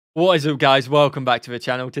What is up, guys? Welcome back to the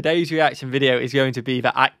channel. Today's reaction video is going to be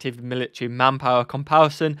the active military manpower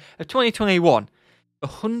comparison of 2021.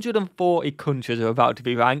 140 countries are about to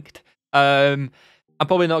be ranked. I'm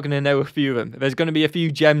probably not going to know a few of them. There's going to be a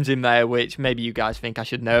few gems in there which maybe you guys think I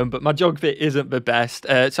should know, but my geography isn't the best,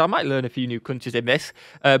 so I might learn a few new countries in this.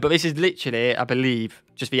 But this is literally, I believe,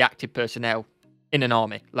 just the active personnel in an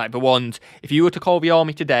army. Like the ones, if you were to call the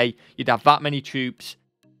army today, you'd have that many troops.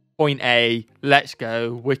 Point A, let's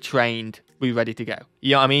go, we're trained, we're ready to go.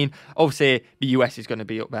 You know what I mean? Obviously, the US is going to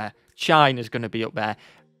be up there. China's going to be up there.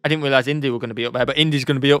 I didn't realise India were going to be up there, but India's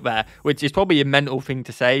going to be up there, which is probably a mental thing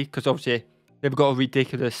to say, because obviously, they've got a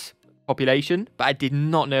ridiculous population, but I did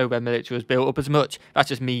not know their military was built up as much. That's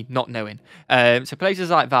just me not knowing. So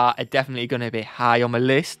places like that are definitely going to be high on my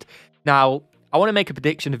list. Now, I want to make a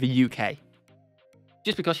prediction of the UK.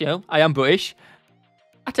 Just because, you know, I am British.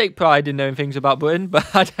 I take pride in knowing things about Britain,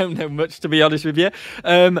 but I don't know much, to be honest with you.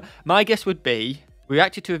 My guess would be, we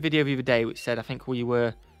reacted to a video the other day which said I think we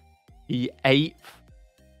were the 8th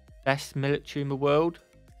best military in the world.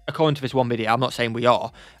 According to this one video, I'm not saying we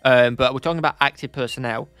are, but we're talking about active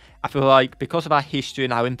personnel. I feel like because of our history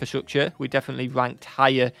and our infrastructure, we definitely ranked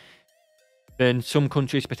higher than some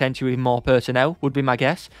countries potentially with more personnel, would be my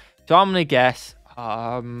guess. So I'm going to guess,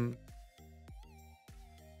 I'll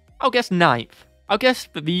guess 9th. I'll guess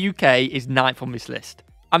that the UK is 9th on this list.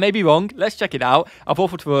 I may be wrong. Let's check it out. I've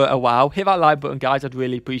offered for a while. Hit that like button, guys. I'd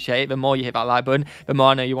really appreciate it. The more you hit that like button, the more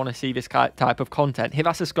I know you want to see this type of content. Hit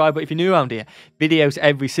that subscribe button if you're new around here. Videos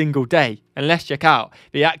every single day. And let's check out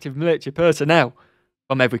the active military personnel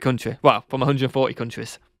from every country. Well, from 140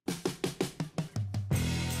 countries.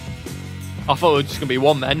 I thought it was just going to be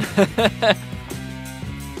one then.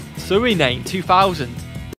 Suriname, 2000.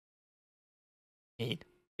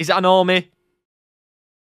 Is that an army?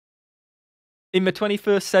 In the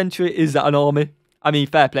 21st century, is that an army? I mean,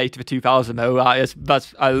 fair play to the 2000 though, right?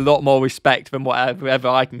 That's a lot more respect than whatever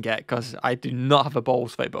I can get, because I do not have the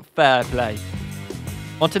balls for it, but fair play.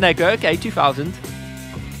 Montenegro, okay, 2000.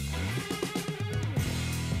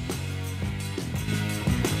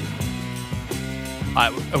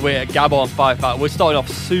 Alright, we're at Gabon 5,000. We're starting off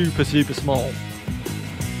super small.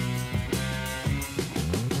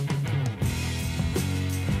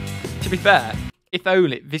 To be fair, if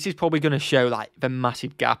only, this is probably going to show like the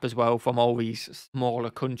massive gap as well from all these smaller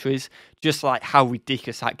countries, just like how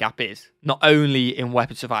ridiculous that gap is. Not only in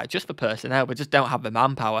weapons survival, just for personnel, but just don't have the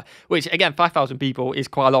manpower, which again, 5,000 people is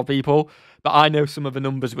quite a lot of people, but I know some of the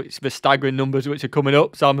numbers, the staggering numbers which are coming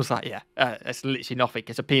up, so I'm just like, yeah, it's literally nothing,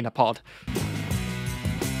 it's a pea in a pod.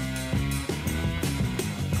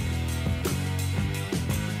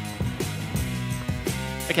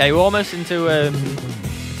 Okay, we're almost into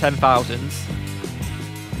 10,000s.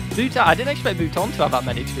 Bhutan, I didn't expect Bhutan to have that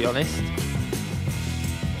many, to be honest.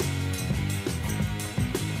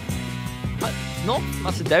 North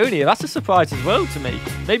Macedonia, that's a surprise as well to me.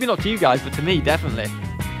 Maybe not to you guys, but to me, definitely.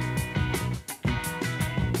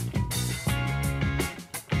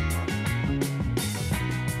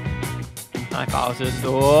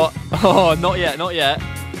 $9,000. Oh, not yet, not yet.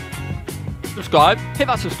 Subscribe. Hit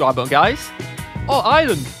that subscribe button, guys. Oh,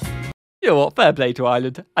 Ireland. You know what? Fair play to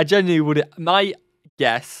Ireland. I genuinely would. My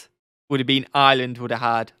guess would have been Ireland would have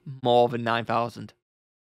had more than 9,000.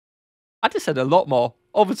 I just said a lot more.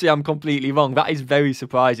 Obviously, I'm completely wrong. That is very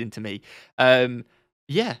surprising to me.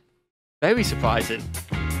 Yeah, very surprising.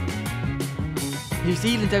 New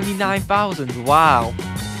Zealand only 9,000. Wow.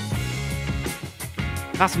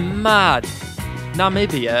 That's mad.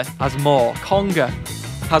 Namibia has more. Congo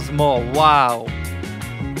has more. Wow.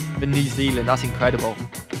 Than New Zealand. That's incredible.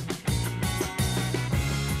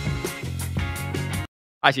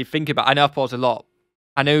 Actually, think about it. I know I've paused a lot.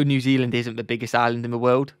 I know New Zealand isn't the biggest island in the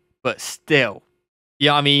world, but still. You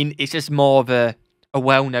know what I mean? It's just more of a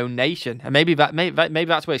well-known nation. And maybe that's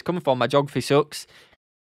where it's coming from. My geography sucks.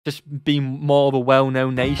 Just being more of a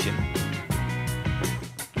well-known nation.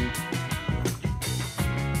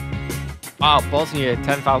 Wow, Bosnia,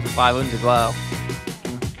 10,500 as well.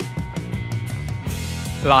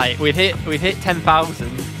 Like, we've hit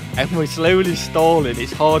 10,000 and we're slowly stalling.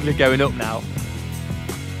 It's hardly going up now.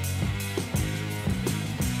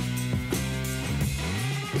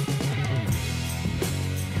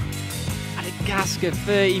 Madagascar,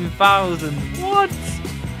 13,000. What?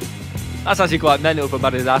 That's actually quite mental for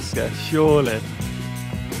Madagascar, surely.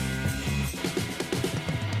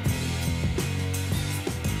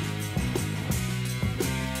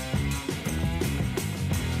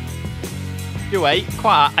 You wait,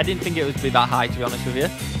 quite. I didn't think it would be that high, to be honest with you.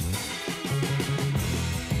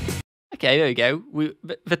 Okay, there we go.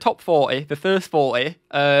 The top 40, the first 40.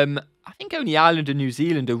 I think only Ireland and New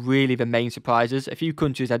Zealand are really the main surprises. A few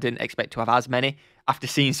countries I didn't expect to have as many after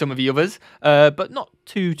seeing some of the others, but not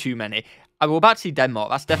too many. We're about to see Denmark.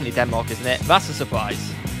 That's definitely Denmark, isn't it? That's a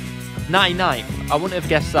surprise. 99th. I wouldn't have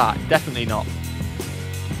guessed that. Definitely not.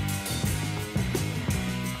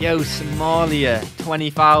 Yo, Somalia.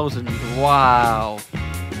 20,000. Wow.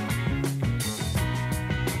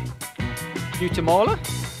 Guatemala?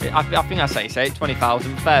 I think that's how you say it.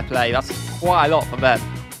 20,000. Fair play. That's quite a lot for them.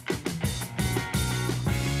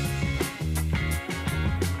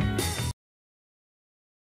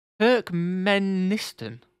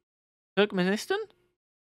 Turkmenistan?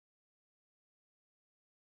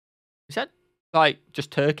 Is that like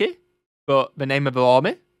just Turkey? But the name of the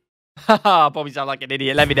army? I probably sound like an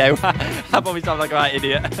idiot. Let me know. I probably sound like a right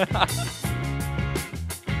idiot.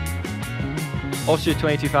 Austria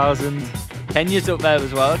 22,000. Kenya's up there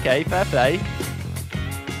as well. Okay, fair play.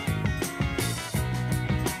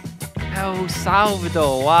 El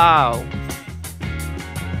Salvador. Wow.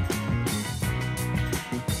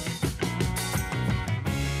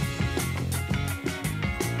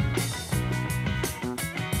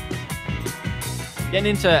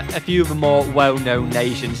 Getting into a few of the more well-known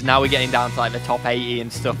nations. Now we're getting down to like the top 80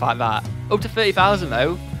 and stuff like that. Up to 30,000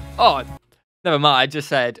 though. Oh, never mind. I just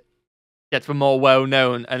said get the more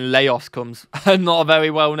well-known and Laos comes. Not a very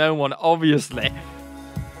well-known one, obviously.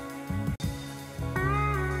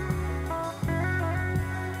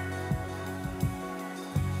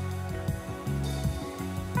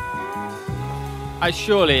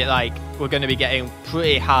 Surely, like, we're going to be getting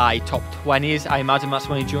pretty high top 20s. I imagine that's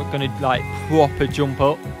when you're going to, like, proper jump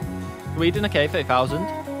up. Sweden, okay, 30,000.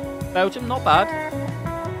 Belgium, not bad.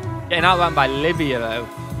 Getting outranked by Libya, though.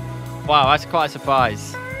 Wow, that's quite a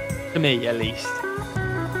surprise. To me, at least.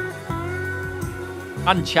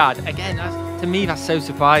 And Chad. Again, to me, that's so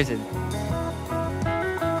surprising.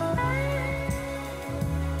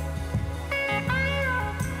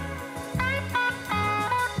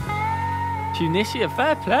 Tunisia,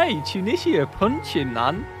 fair play. Tunisia punching,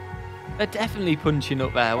 man. They're definitely punching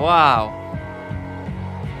up there. Wow.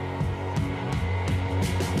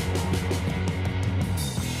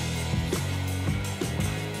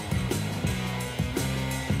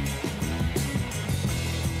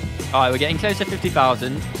 All right, we're getting close to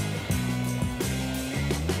 50,000.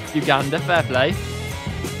 Uganda, fair play.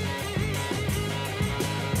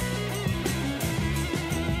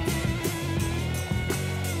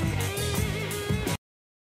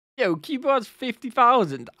 Yo, Cuba has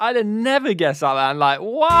 50,000. I'd have never guessed that, man. Like,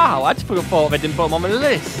 wow. I just would have thought they didn't put them on the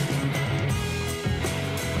list.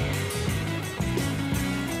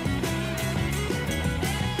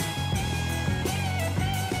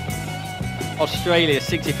 Australia,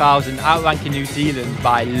 60,000. Outranking New Zealand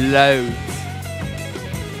by loads.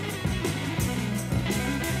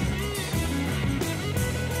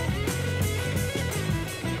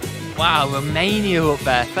 Wow, Romania up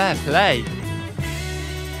there. Fair play.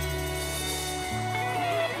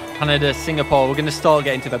 Canada, Singapore, we're going to start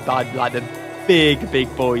getting to the bad, like the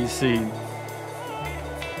big boys soon.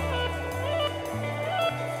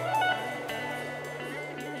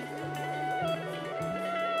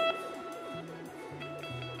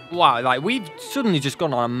 Wow, like we've suddenly just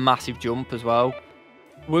gone on a massive jump as well.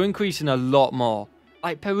 We're increasing a lot more.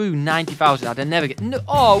 Like Peru, 90,000. I'd never get. No,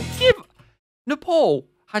 oh, Nepal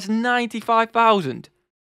has 95,000.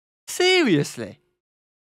 Seriously?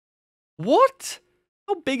 What?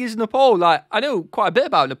 How big is Nepal? Like, I know quite a bit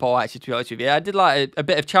about Nepal, actually, to be honest with you. I did like a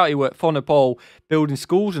bit of charity work for Nepal, building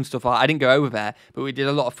schools and stuff like that. I didn't go over there, but we did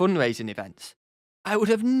a lot of fundraising events. I would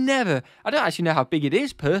have never, I don't actually know how big it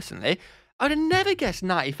is personally. I would have never guessed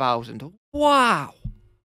 90,000. Wow.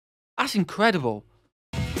 That's incredible.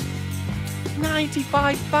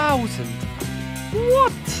 95,000.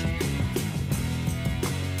 What?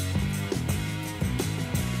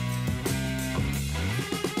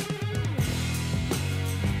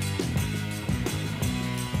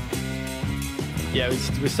 Yeah,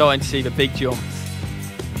 we're starting to see the big jumps.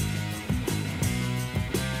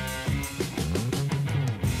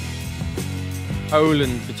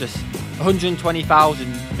 Poland for just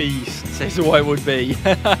 120,000 beasts is what it would be.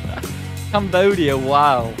 Cambodia,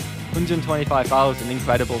 wow. 125,000,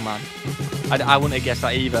 incredible, man. I wouldn't have guessed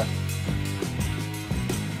that either.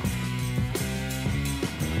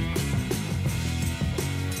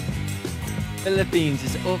 Philippines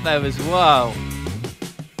is up there as well.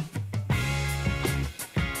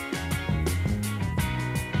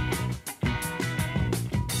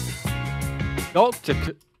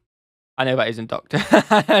 I know that isn't Doctor.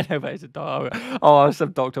 I know that isn't Doctor. Oh, I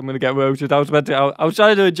said Doctor. I'm going to get roasted. I was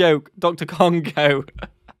trying to do a joke. Dr. Congo.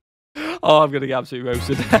 Oh, I'm going to get absolutely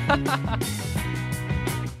roasted.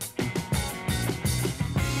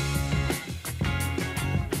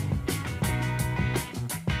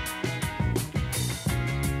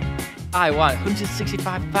 I want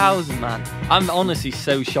 165,000, man. I'm honestly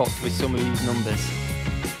so shocked with some of these numbers.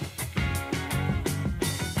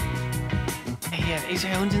 Yeah, it's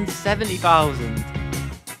 170,000.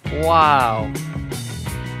 Wow.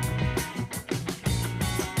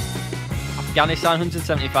 Afghanistan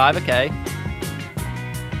 175, okay.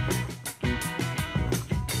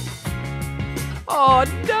 Oh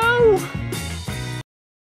no!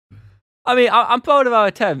 I mean, I'm proud of our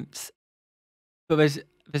attempts, but there's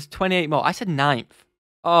 28 more. I said 9th.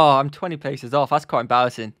 Oh, I'm 20 places off. That's quite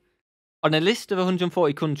embarrassing. On a list of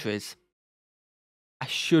 140 countries, I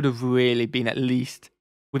should have really been at least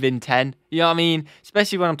within 10. You know what I mean?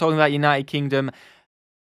 Especially when I'm talking about United Kingdom.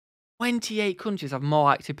 28 countries have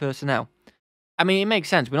more active personnel. I mean, it makes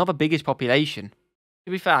sense. We're not the biggest population.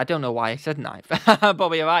 To be fair, I don't know why I said 9th.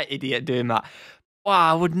 Probably a right idiot doing that.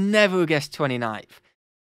 Wow, I would never have guessed 29th.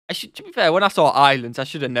 To be fair, when I saw Islands, I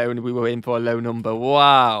should have known we were in for a low number.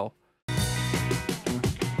 Wow.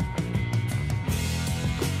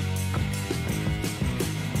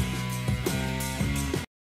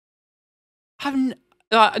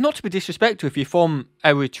 Not to be disrespectful if you're from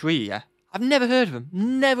Eritrea, I've never heard of them.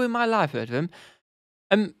 Never in my life heard of them.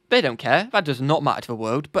 They don't care. That does not matter to the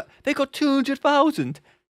world. But they got 200,000.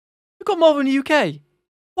 They've got more than the UK.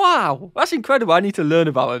 Wow, that's incredible. I need to learn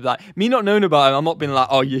about it. Like, me not knowing about it, I'm not being like,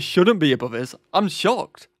 oh, you shouldn't be above us. I'm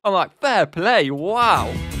shocked. I'm like, fair play.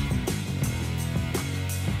 Wow.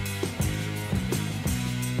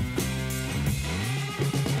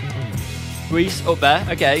 Greece up there.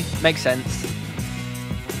 Okay, makes sense.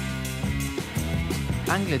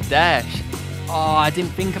 Bangladesh. Oh, I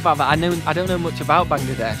didn't think about that. I don't know much about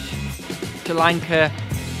Bangladesh. Sri Lanka.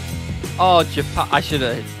 Oh, Japan. I should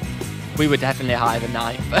have. We were definitely higher than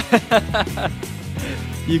 9th.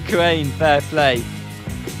 Ukraine, fair play.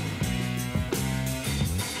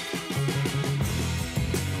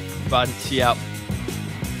 France, yeah.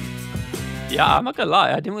 Yeah, I'm not gonna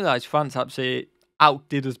lie. I didn't realise France absolutely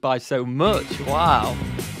outdid us by so much. Wow.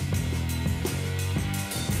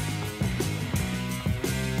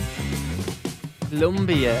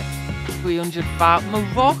 Colombia, 300,000.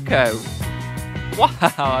 Morocco.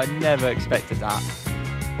 Wow, I never expected that.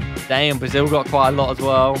 Damn, Brazil got quite a lot as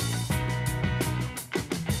well.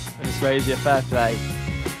 Venezuela, fair play.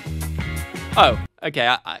 Oh,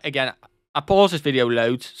 okay. I paused this video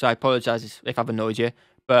loads, so I apologise if I've annoyed you.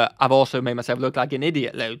 But I've also made myself look like an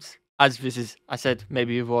idiot loads. As this is, I said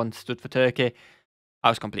maybe everyone stood for Turkey. I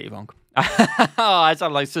was completely wrong. Oh, I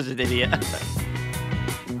sound like such an idiot.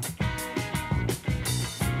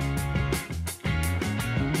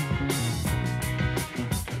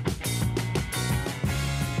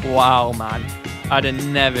 Wow, man. I'd have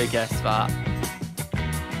never guessed that.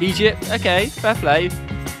 Egypt, okay, fair play.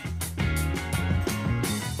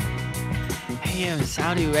 Here in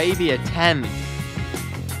Saudi Arabia, 10th.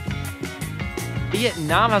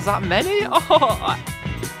 Vietnam has that many? Oh,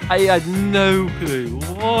 I had no clue.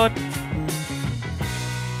 What?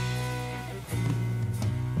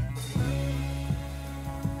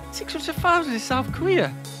 $600,000 in South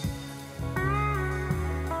Korea.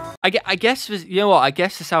 I guess, you know what, I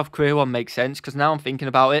guess the South Korea one makes sense, because now I'm thinking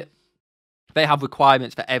about it, they have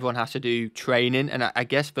requirements that everyone has to do training, and I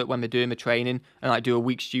guess that when they're doing the training and like do a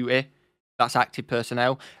week's duty, that's active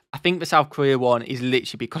personnel. I think the South Korea one is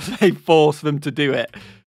literally because they force them to do it.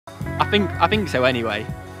 I think so anyway.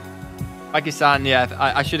 Pakistan, yeah,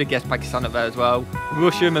 I should have guessed Pakistan up there as well.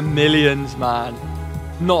 Russia and millions, man.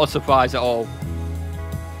 Not a surprise at all.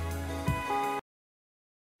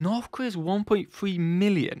 North Korea's 1.3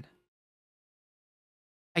 million.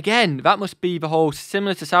 Again, that must be the whole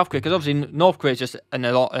similar to South Korea, because obviously North Korea is just an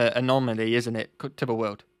anomaly, isn't it, to the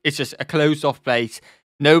world? It's just a closed-off place.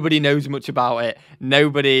 Nobody knows much about it.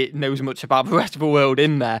 Nobody knows much about the rest of the world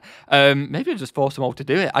in there. Maybe I'll just force them all to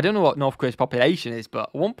do it. I don't know what North Korea's population is,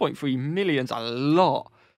 but 1.3 million's a lot.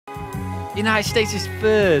 United States is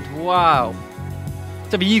 3rd. Wow.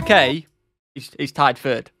 So the UK is tied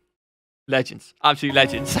 3rd. Legends. Absolute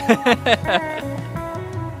legends.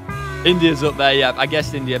 India's up there, yeah. I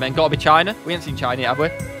guess India, then. Gotta be China. We ain't seen China yet, have we?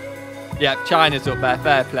 Yeah, China's up there.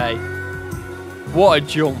 Fair play. What a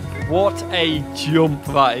jump. What a jump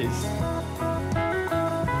that is.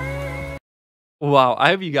 Wow, I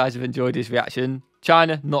hope you guys have enjoyed this reaction.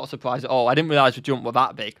 China, not surprised at all. I didn't realise the jump was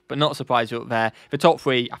that big, but not surprised you're up there. The top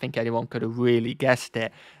 3, I think anyone could have really guessed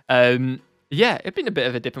it. Yeah, it's been a bit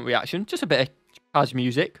of a different reaction. Just a bit of jazz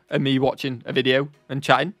music and me watching a video and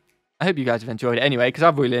chatting. I hope you guys have enjoyed it anyway, because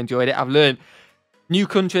I've really enjoyed it. I've learned new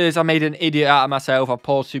countries. I made an idiot out of myself. I've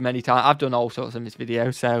paused too many times. I've done all sorts in this video,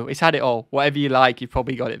 so it's had it all. Whatever you like, you've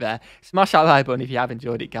probably got it there. Smash that like button if you have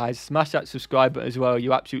enjoyed it, guys. Smash that subscribe button as well,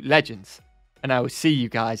 you absolute legends. And I will see you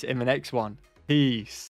guys in the next one. Peace.